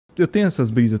eu tenho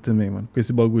essas brisas também, mano, com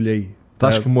esse bagulho aí. Tu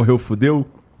acha que morreu, fudeu?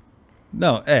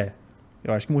 Não,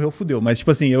 eu acho que morreu, fudeu. Mas,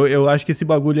 tipo assim, eu acho que esse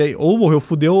bagulho aí, ou morreu,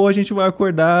 fudeu, ou a gente vai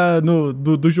acordar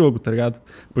do jogo, tá ligado?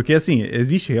 Porque, assim,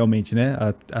 existe realmente, né,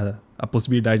 a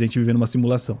possibilidade de a gente viver numa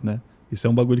simulação, né? Isso é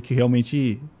um bagulho que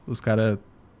realmente os caras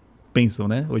pensam,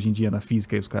 né? Hoje em dia, na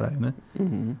física e os caralho, né?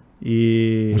 Uhum.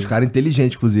 E... Uns caras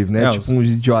inteligentes, inclusive, né? Tipo uns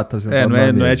idiotas.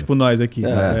 Não é tipo nós aqui.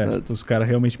 Os caras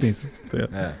realmente pensam.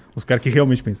 Os caras que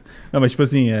realmente pensam. Não, mas, tipo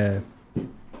assim,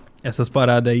 essas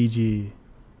paradas aí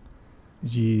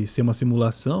de ser uma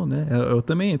simulação, né? Eu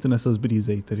também entro nessas brisas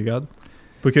aí, tá ligado?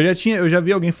 Porque eu já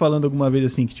vi alguém falando alguma vez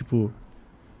assim que, tipo,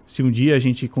 se um dia a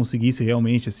gente conseguisse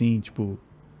realmente, assim, tipo,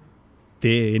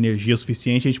 ter energia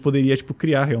suficiente, a gente poderia, tipo,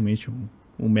 criar realmente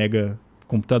um mega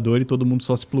computador e todo mundo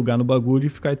só se plugar no bagulho e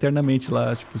ficar eternamente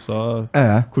lá, tipo, só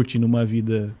curtindo uma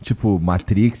vida. Tipo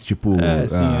Matrix, tipo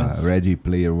Ready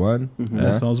Player One.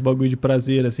 Uhum. São uns bagulho de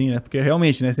prazer, assim, né? Porque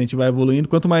realmente, né, se a gente vai evoluindo,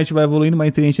 quanto mais a gente vai evoluindo, mais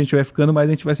inteligente a gente vai ficando, mais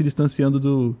a gente vai se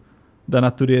distanciando da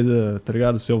natureza, tá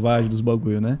ligado? Selvagem, dos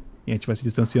bagulho, né? E a gente vai se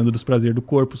distanciando dos prazeres do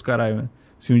corpo, os caralho, né?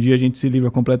 Se um dia a gente se livra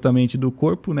completamente do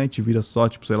corpo, né? A gente vira só,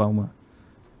 tipo, sei lá,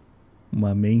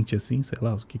 uma mente, assim, sei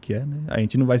lá o que é, né? A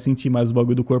gente não vai sentir mais o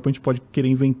bagulho do corpo, a gente pode querer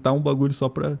inventar um bagulho só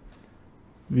pra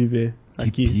viver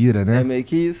aqui. Que pira, né? É meio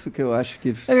que isso que eu acho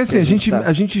que... É assim,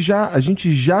 a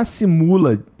gente já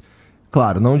simula,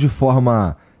 claro, não de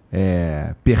forma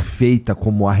perfeita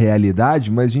como a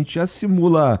realidade, mas a gente já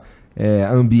simula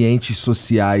ambientes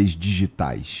sociais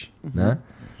digitais, né?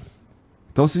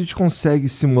 Então, se a gente consegue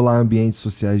simular ambientes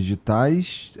sociais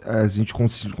digitais, a gente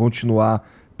continuar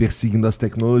perseguindo as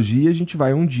tecnologias, a gente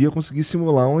vai um dia conseguir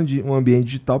simular um ambiente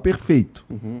digital perfeito,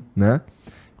 né?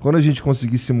 Quando a gente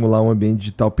conseguir simular um ambiente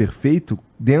digital perfeito,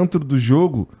 dentro do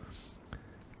jogo,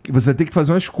 você vai ter que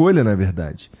fazer uma escolha, na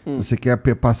verdade. Você quer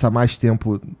passar mais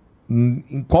tempo...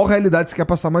 Em qual realidade você quer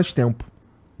passar mais tempo,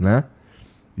 né?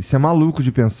 Isso é maluco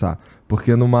de pensar,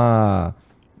 porque numa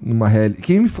realidade...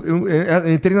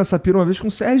 Eu entrei nessa pira uma vez com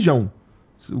o Sergião,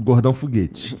 o Gordão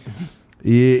Foguete.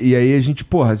 E aí a gente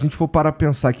for parar pra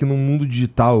pensar que num mundo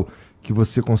digital que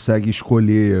você consegue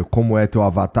escolher como é teu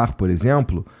avatar, por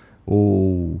exemplo,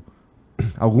 ou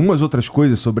algumas outras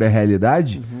coisas sobre a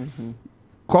realidade,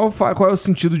 qual é o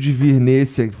sentido de vir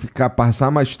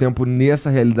passar mais tempo nessa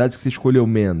realidade que você escolheu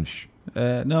menos?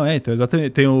 Então,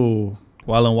 exatamente. Tem o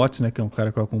Alan Watts, né, que é um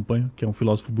cara que eu acompanho, que é um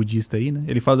filósofo budista aí, né?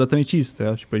 Ele faz exatamente isso,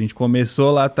 tá? Tipo, a gente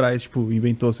começou lá atrás, tipo,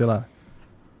 inventou, sei lá,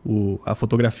 a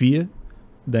fotografia.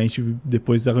 Daí a gente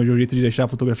depois arranjou um jeito de deixar a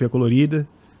fotografia colorida.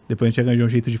 Depois a gente arranjou um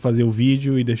jeito de fazer o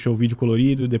vídeo e deixou o vídeo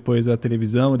colorido. Depois a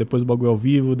televisão, depois o bagulho ao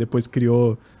vivo. Depois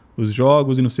criou os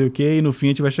jogos e não sei o que. E no fim a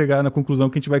gente vai chegar na conclusão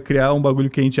que a gente vai criar um bagulho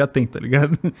que a gente já tem, tá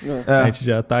ligado? A gente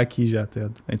já tá aqui já, tá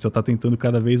ligado? A gente só tá tentando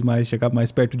cada vez mais chegar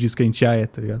mais perto disso que a gente já é,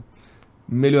 tá ligado?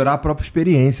 Melhorar a própria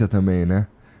experiência também, né?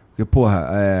 Porque,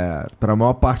 pra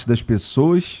maior parte das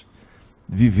pessoas,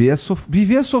 viver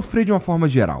é sofrer de uma forma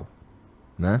geral,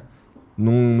 né?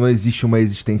 Não existe uma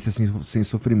existência sem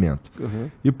sofrimento.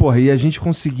 E a gente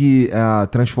conseguir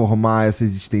transformar essa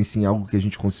existência em algo que a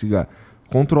gente consiga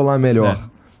controlar melhor,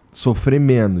 sofrer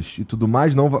menos e tudo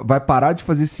mais, não vai parar de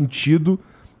fazer sentido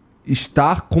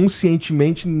estar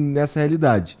conscientemente nessa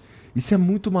realidade. Isso é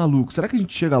muito maluco. Será que a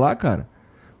gente chega lá, cara?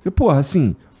 Porque,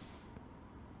 assim...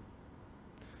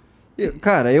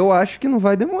 Cara, eu acho que não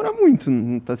vai demorar muito,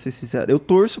 pra ser sincero. Eu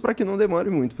torço pra que não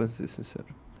demore muito, pra ser sincero.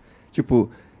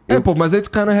 Tipo... mas aí tu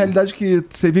cai na realidade que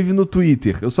você vive no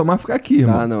Twitter. Eu só mais ficar aqui,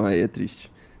 irmão. Ah, não, aí é triste.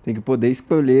 Tem que poder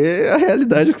escolher a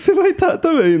realidade que você vai estar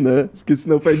também, né? Porque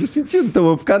senão perde sentido. Então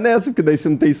vamos ficar nessa, porque daí você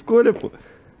não tem escolha, pô.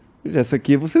 Essa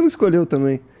aqui você não escolheu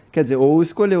também. Quer dizer, ou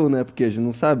escolheu, né? Porque a gente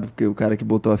não sabe, porque o cara que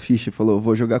botou a ficha falou,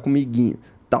 vou jogar com o Miguinho,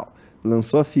 tal.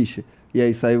 Lançou a ficha. E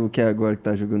aí saiu o que é agora que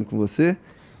tá jogando com você.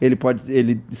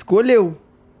 Ele escolheu,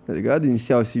 tá ligado?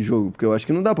 Iniciar esse jogo. Porque eu acho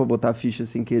que não dá pra botar a ficha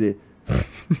sem querer.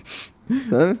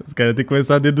 Sabe? Os caras têm que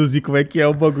começar a deduzir como é que é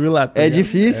o bagulho lá. Tá ligado?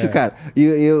 Difícil, cara. E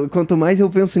quanto mais eu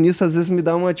penso nisso, às vezes me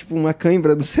dá uma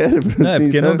cãibra do cérebro. Não, assim,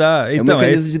 porque sabe? Não dá. Então, é um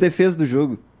mecanismo de defesa do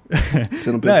jogo.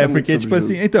 Você não pensa não, é porque, tipo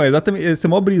assim... Então, exatamente... Isso é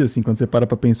mó brisa, assim, quando você para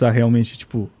pra pensar realmente,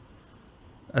 tipo...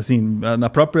 Assim,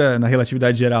 na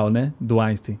relatividade geral, né? Do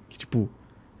Einstein. Que, tipo...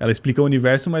 Ela explica o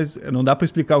universo, mas não dá pra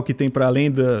explicar o que tem pra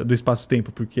além do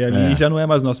espaço-tempo. Porque ali já não é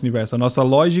mais nosso universo. A nossa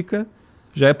lógica...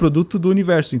 já é produto do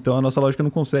universo, então a nossa lógica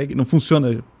não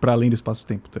funciona para além do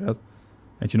espaço-tempo, tá ligado?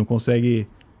 A gente não consegue...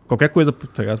 Qualquer coisa,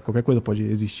 tá ligado? Qualquer coisa pode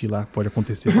existir lá, pode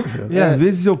acontecer. Tá ligado? E às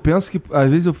vezes eu penso que... Às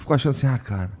vezes eu fico achando assim,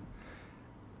 cara...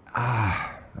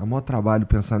 é maior trabalho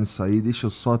pensar nisso aí, deixa eu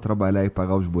só trabalhar e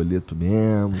pagar os boletos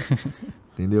mesmo,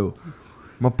 entendeu?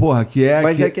 Mas, porra, que é...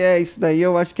 Mas é que é isso daí,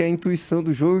 eu acho que é a intuição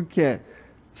do jogo, que é...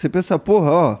 Você pensa,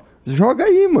 porra, ó, joga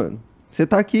aí, mano. Você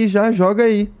tá aqui já, joga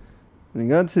aí. Tá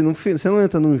ligado? Você não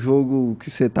entra num jogo que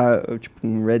você tá, tipo,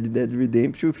 um Red Dead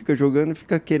Redemption, fica jogando e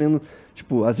fica querendo...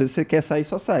 Tipo, às vezes você quer sair,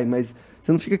 só sai, mas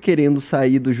você não fica querendo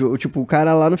sair do jogo. Tipo, o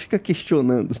cara lá não fica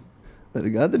questionando, tá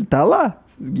ligado? Ele tá lá.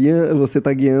 Você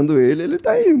tá guiando ele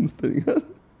tá indo, tá ligado?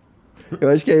 Eu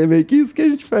acho que é meio que isso que a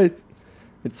gente faz.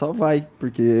 A gente só vai,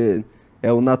 porque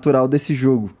é o natural desse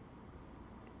jogo.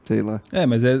 Sei lá.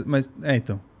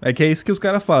 Então. É que é isso que os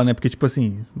caras falam, né? Porque, tipo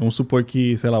assim, vamos supor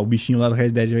que, sei lá, o bichinho lá do Red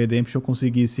Dead Redemption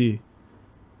conseguisse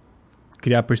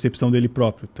criar a percepção dele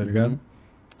próprio, tá ligado?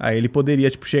 Aí ele poderia,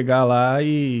 tipo, chegar lá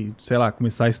e, sei lá,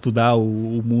 começar a estudar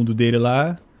o mundo dele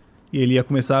lá, e ele ia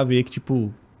começar a ver que,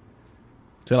 tipo,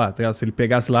 sei lá, se ele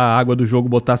pegasse lá a água do jogo,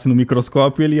 botasse no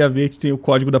microscópio, ele ia ver que tem o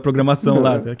código da programação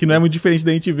lá, que não é muito diferente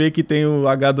da gente ver que tem o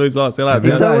H2O, sei lá.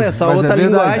 Então, é só outra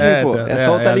linguagem, pô. É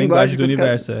só outra linguagem do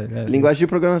universo. Linguagem de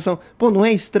programação. Pô, não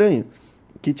é estranho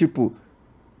que, tipo,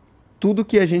 tudo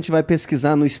que a gente vai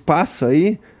pesquisar no espaço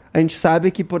aí, a gente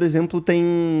sabe que, por exemplo,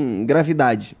 tem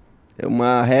gravidade. É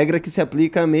uma regra que se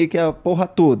aplica meio que a porra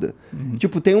toda.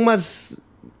 Tipo, tem umas...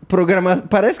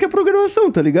 Parece que é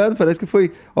programação, tá ligado? Parece que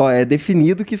foi... Ó, é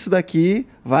definido que isso daqui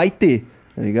vai ter,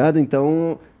 tá ligado?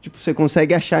 Então, tipo, você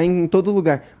consegue achar em todo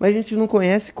lugar. Mas a gente não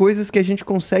conhece coisas que a gente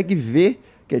consegue ver,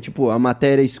 que é tipo a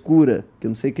matéria escura, que eu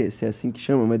não sei se é assim que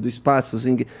chama, mas do espaço,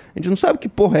 assim, que... A gente não sabe que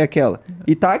porra é aquela.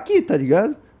 E tá aqui, tá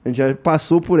ligado? A gente já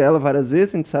passou por ela várias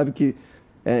vezes, a gente sabe que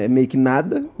é meio que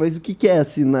nada, mas o que é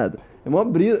assim nada? É uma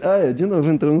brisa... de novo,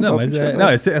 entrando no papo.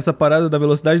 Essa parada da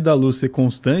velocidade da luz ser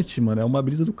constante, mano, é uma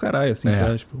brisa do caralho, assim,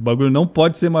 tá? Tipo, o bagulho não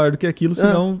pode ser maior do que aquilo,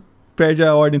 senão perde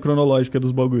a ordem cronológica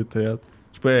dos bagulhos, tá ligado?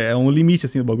 Tipo, é um limite,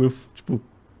 assim, o bagulho, tipo,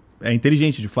 é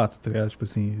inteligente, de fato, tá ligado? Tipo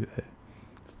assim,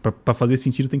 pra fazer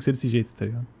sentido tem que ser desse jeito, tá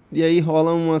ligado? E aí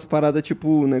rola umas paradas, tipo,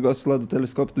 o negócio lá do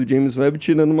telescópio do James Webb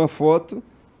tirando uma foto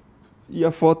e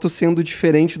a foto sendo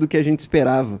diferente do que a gente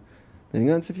esperava, tá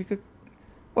ligado? Você fica...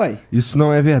 Uai. Isso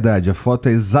não é verdade. A foto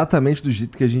é exatamente do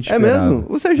jeito que a gente esperava. É mesmo?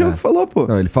 O Sérgio que falou, pô.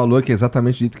 Não, ele falou que é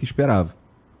exatamente do jeito que esperava.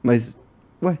 Mas,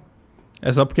 ué.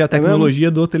 É só porque a tecnologia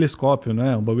do telescópio,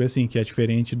 né? Um bagulho assim, que é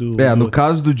diferente do... no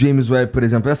caso do James Webb, por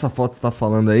exemplo, essa foto que você tá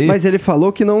falando aí... Mas ele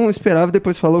falou que não esperava e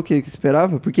depois falou que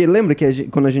esperava? Porque lembra que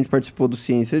quando a gente participou do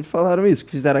Ciência, eles falaram isso,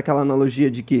 que fizeram aquela analogia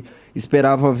de que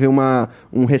esperava ver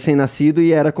um recém-nascido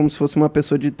e era como se fosse uma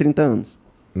pessoa de 30 anos.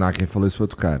 Não, quem falou isso foi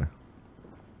outro cara.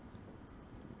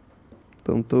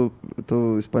 Então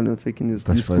tô espalhando fake news.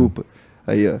 Desculpa.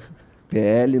 Aí, ó.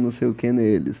 PL não sei o que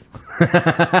neles.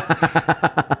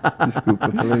 Desculpa,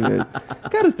 falei merda.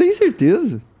 Cara, você tem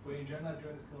certeza? Foi Indiana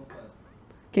Jones que lançou essa.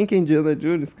 Quem que é Indiana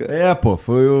Jones, cara? Pô,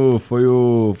 foi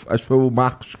o... Acho que foi o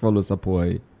Marcos que falou essa porra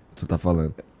aí. Que tu tá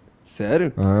falando.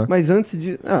 Sério? Mas antes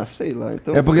de... sei lá.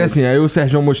 Então, é porque assim, aí o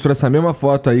Sérgio mostrou essa mesma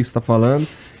foto aí que você tá falando...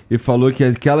 E falou que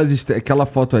aquela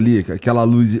foto ali, aquela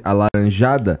luz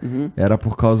alaranjada, era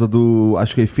por causa do,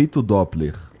 acho que é efeito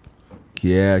Doppler.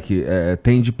 Que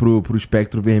tende pro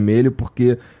espectro vermelho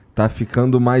porque tá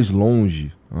ficando mais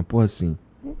longe. Uma porra assim.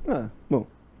 Bom.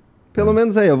 Pelo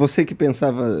menos aí, ó, você que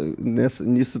pensava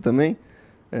nisso também,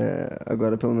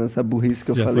 agora pelo menos essa burrice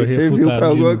que eu falei serviu pra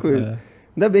alguma coisa.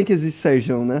 Ainda bem que existe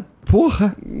Sérgio, né?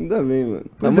 Porra! Ainda bem, mano.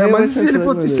 Mas se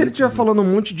ele estiver falando um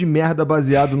monte de merda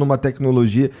baseado numa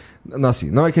tecnologia... Não,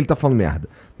 assim, não é que ele tá falando merda.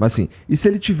 Mas assim, e se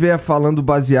ele estiver falando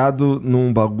baseado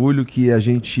num bagulho que a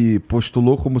gente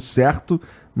postulou como certo,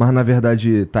 mas na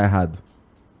verdade tá errado?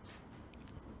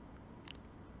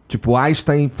 Tipo,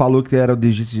 Einstein falou que era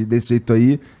desse jeito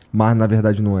aí, mas na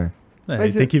verdade não é.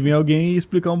 Mas tem que vir alguém e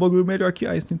explicar um bagulho melhor que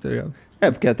Einstein, tá ligado?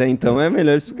 Porque até então é a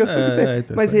melhor explicação que tem.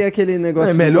 Então, mas e aquele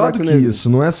negócio... É melhor do que isso,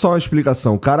 não é só uma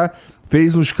explicação. O cara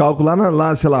fez uns cálculos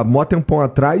lá, sei lá, mó tempão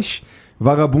atrás,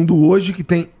 vagabundo hoje que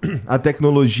tem a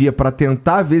tecnologia pra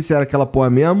tentar ver se era aquela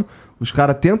porra mesmo, os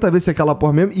caras tentam ver se é aquela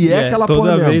porra mesmo, e é aquela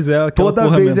porra mesmo. Toda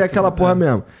vez é aquela porra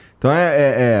mesmo. Então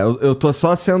eu tô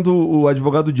só sendo o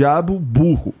advogado do diabo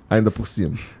burro, ainda por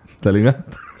cima, tá ligado?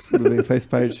 Tudo bem, faz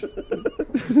parte.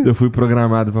 Eu fui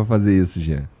programado pra fazer isso,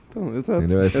 Jean. Então, exato.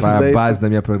 Entendeu? Essa foi a base da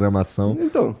minha programação.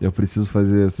 Então. Eu preciso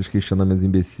fazer esses questionamentos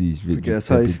imbecis. Porque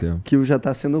essa skill já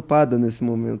tá sendo upada nesse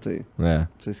momento aí.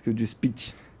 Essa skill de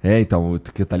speech. Então,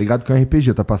 porque tá ligado que é um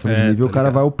RPG, tá passando de nível, o cara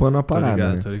vai upando a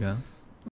parada. Tô ligado.